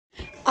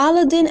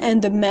Aladdin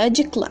and the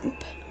Magic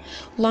Lamp.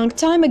 Long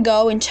time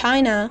ago in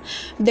China,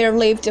 there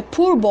lived a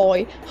poor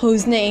boy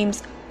whose name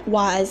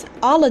was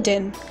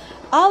Aladdin.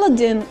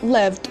 Aladdin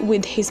lived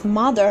with his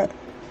mother.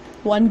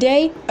 One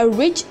day, a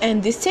rich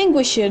and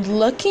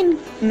distinguished-looking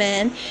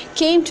man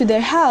came to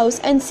their house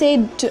and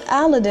said to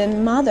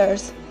Aladdin's mother,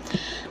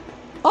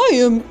 "I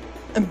am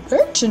a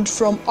merchant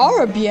from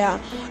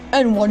Arabia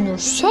and want your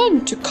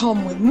son to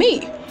come with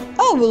me.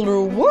 I will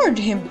reward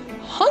him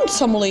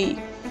handsomely."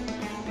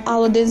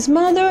 Aladdin's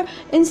mother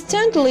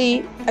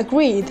instantly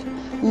agreed.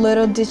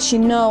 Little did she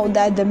know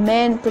that the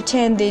man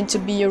pretending to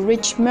be a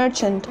rich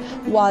merchant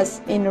was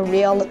in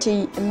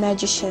reality a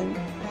magician.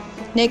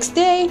 Next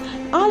day,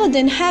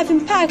 Aladdin,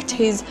 having packed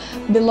his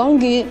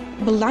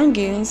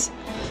belongings,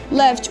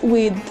 left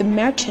with the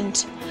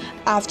merchant.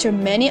 After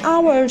many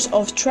hours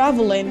of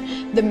traveling,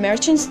 the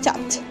merchant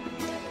stopped.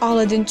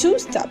 Aladdin too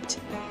stopped.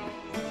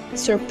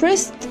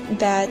 Surprised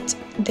that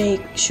they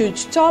should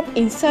stop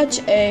in such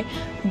a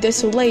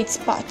desolate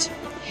spot,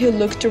 he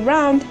looked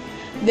around.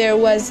 There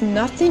was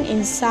nothing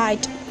in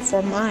sight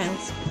for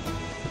miles.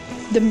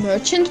 The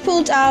merchant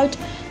pulled out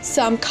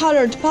some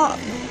colored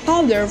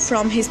powder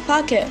from his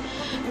pocket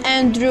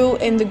and threw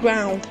in the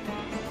ground.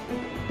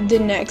 The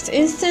next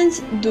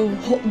instant,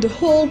 the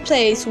whole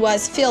place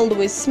was filled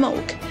with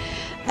smoke.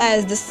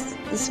 As the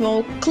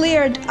smoke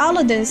cleared,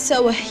 Aladdin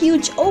saw a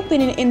huge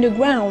opening in the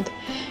ground.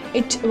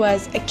 It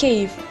was a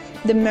cave.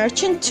 The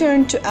merchant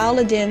turned to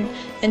Aladdin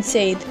and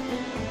said,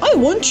 "I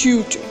want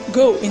you to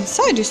go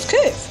inside this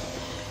cave.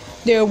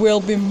 There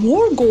will be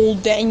more gold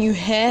than you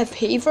have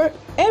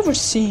ever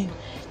seen.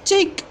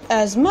 Take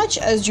as much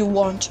as you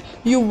want.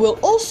 You will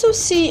also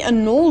see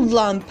an old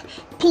lamp.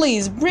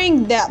 Please bring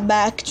that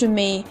back to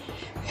me.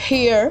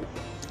 Here,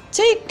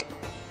 take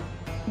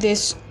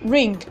this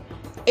ring.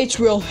 It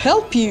will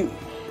help you."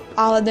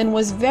 Aladdin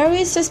was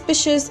very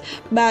suspicious,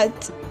 but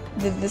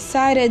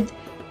decided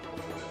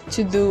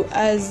to do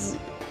as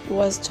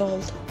was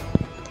told.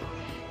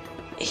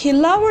 He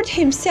lowered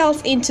himself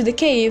into the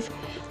cave,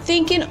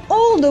 thinking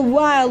all the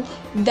while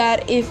that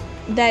it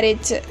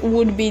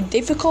would be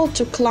difficult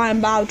to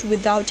climb out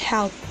without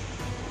help.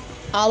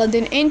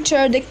 Aladdin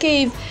entered the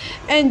cave,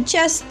 and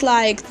just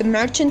like the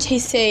merchant, he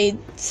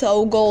saw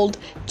gold,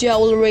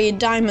 jewelry,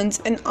 diamonds,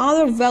 and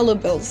other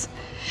valuables.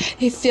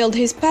 He filled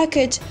his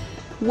pocket.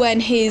 When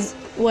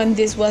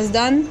this was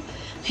done,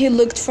 he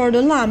looked for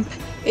the lamp.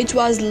 It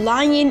was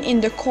lying in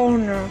the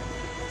corner,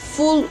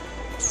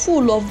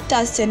 full of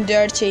dust and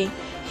dirty.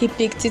 He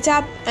picked it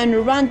up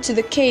and ran to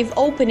the cave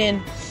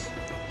opening,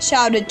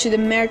 shouted to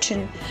the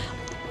merchant,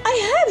 "I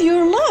have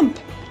your lamp.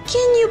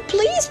 Can you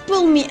please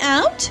pull me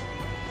out?"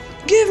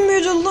 "Give me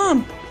the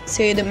lamp,"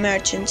 said the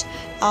merchant.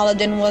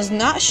 Aladdin was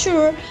not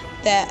sure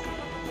that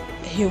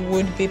he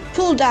would be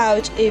pulled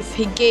out if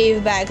he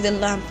gave back the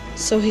lamp,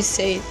 so he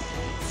said,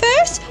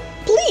 "First,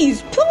 please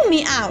pull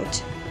me out."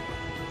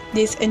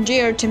 This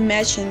angered the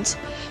merchant.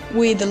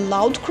 With a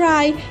loud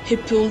cry, he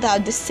pulled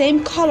out the same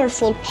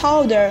colorful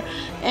powder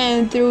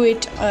and threw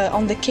it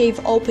on the cave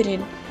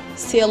opening,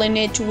 sealing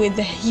it with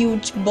a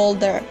huge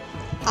boulder.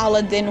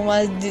 Aladdin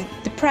was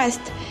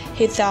depressed.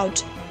 He thought,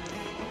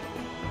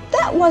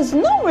 "That was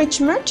no rich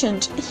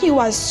merchant. He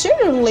was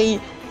certainly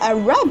a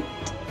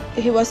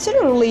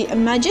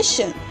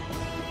magician.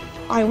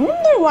 I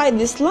wonder why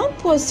this lamp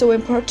was so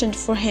important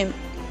for him."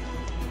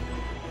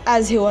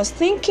 As he was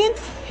thinking,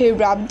 he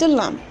rubbed the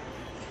lamp.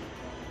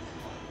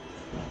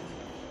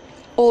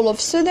 All of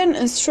a sudden,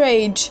 a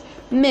strange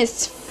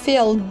mist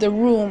filled the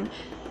room,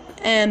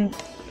 and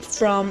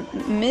from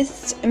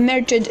mist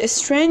emerged a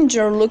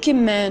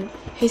stranger-looking man.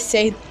 He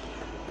said,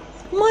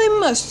 "My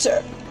master,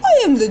 I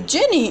am the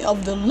genie of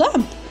the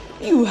lamp.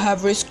 You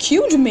have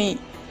rescued me.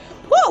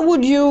 What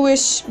would your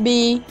wish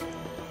be?"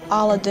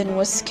 Aladdin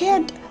was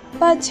scared,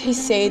 but he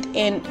said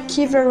in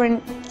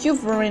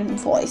quivering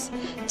voice,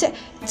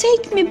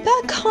 "Take me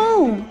back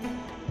home."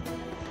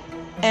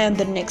 And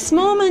the next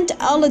moment,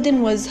 Aladdin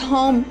was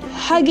home,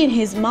 hugging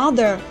his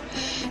mother.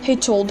 He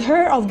told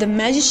her of the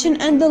magician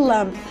and the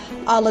lamp.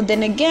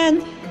 Aladdin again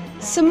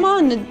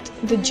summoned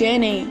the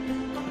genie.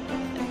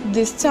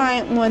 This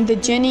time, when the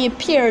genie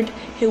appeared,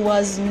 he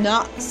was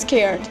not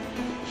scared.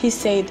 He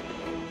said,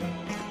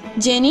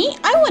 "Genie,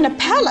 I want a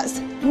palace,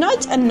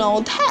 not an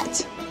old hat."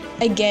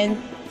 Again,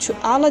 to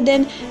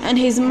Aladdin and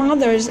his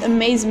mother's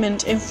amazement,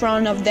 in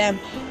front of them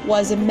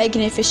was a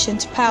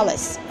magnificent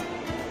palace.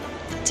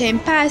 Time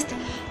passed.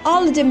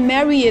 Aladdin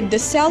married the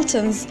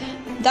Sultan's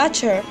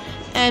daughter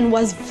and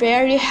was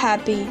very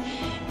happy.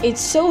 It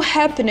so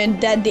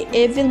happened that the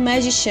evil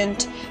magician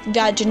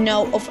got to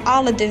know of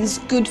Aladdin's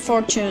good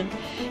fortune.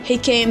 He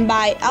came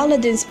by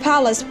Aladdin's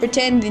palace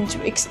pretending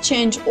to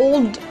exchange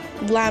old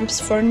lamps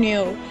for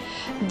new.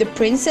 The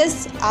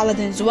princess,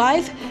 Aladdin's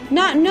wife,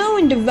 not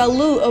knowing the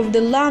value of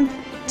the lamp,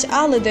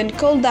 Aladdin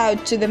called out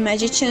to the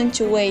magician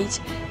to wait.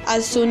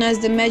 As soon as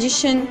the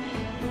magician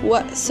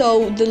saw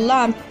the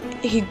lamp,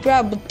 he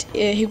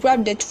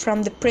grabbed it from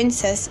the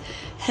princess'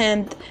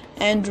 hand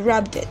and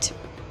rubbed it.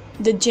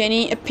 The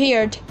genie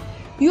appeared.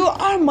 "You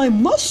are my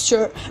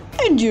master,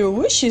 and your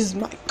wish is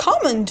my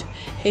command,"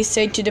 he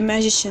said to the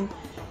magician.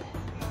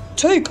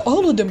 "Take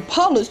Aladdin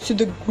Palace to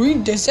the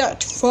Green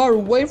Desert far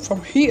away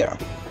from here,"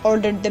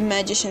 ordered the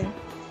magician.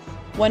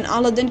 When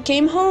Aladdin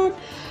came home,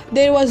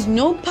 there was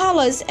no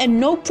palace and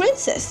no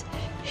princess.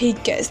 He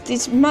guessed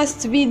it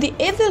must be the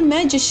evil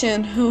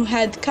magician who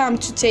had come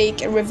to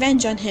take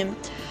revenge on him.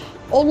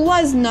 All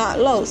was not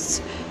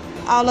lost.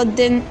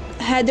 Aladdin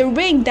had a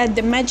ring that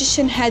the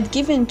magician had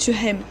given to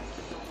him.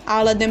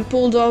 Aladdin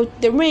pulled out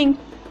the ring,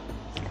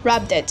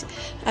 rubbed it.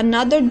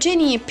 Another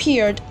genie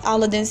appeared.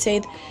 Aladdin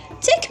said,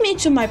 "Take me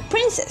to my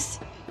princess."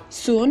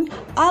 Soon,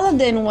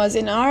 Aladdin was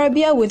in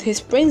Arabia with his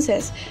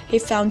princess. He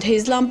found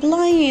his lamp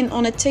lying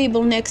on a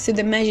table next to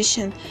the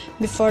magician.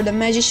 Before the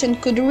magician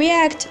could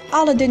react,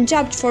 Aladdin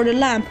jumped for the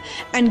lamp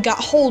and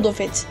got hold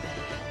of it.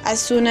 As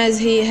soon as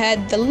he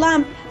had the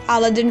lamp,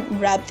 Aladdin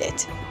rubbed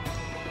it.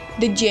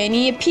 The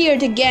genie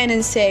appeared again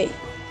and said,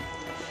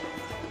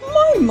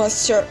 "My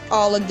master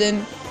Aladdin,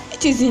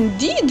 it is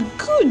indeed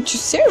good to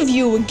serve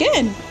you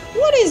again.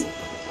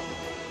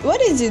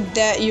 What is it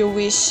that you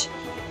wish?"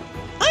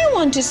 "I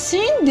want to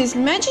send this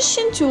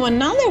magician to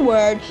another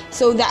world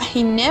so that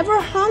he never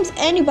harms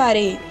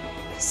anybody,"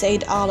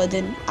 said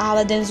Aladdin.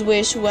 Aladdin's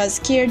wish was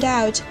carried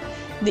out.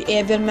 The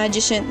evil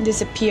magician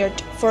disappeared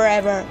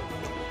forever.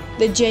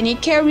 The genie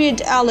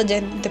carried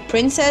Aladdin, the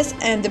princess,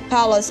 and the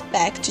palace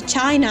back to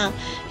China.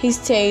 He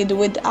stayed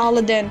with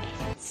Aladdin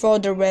for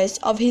the rest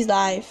of his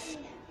life.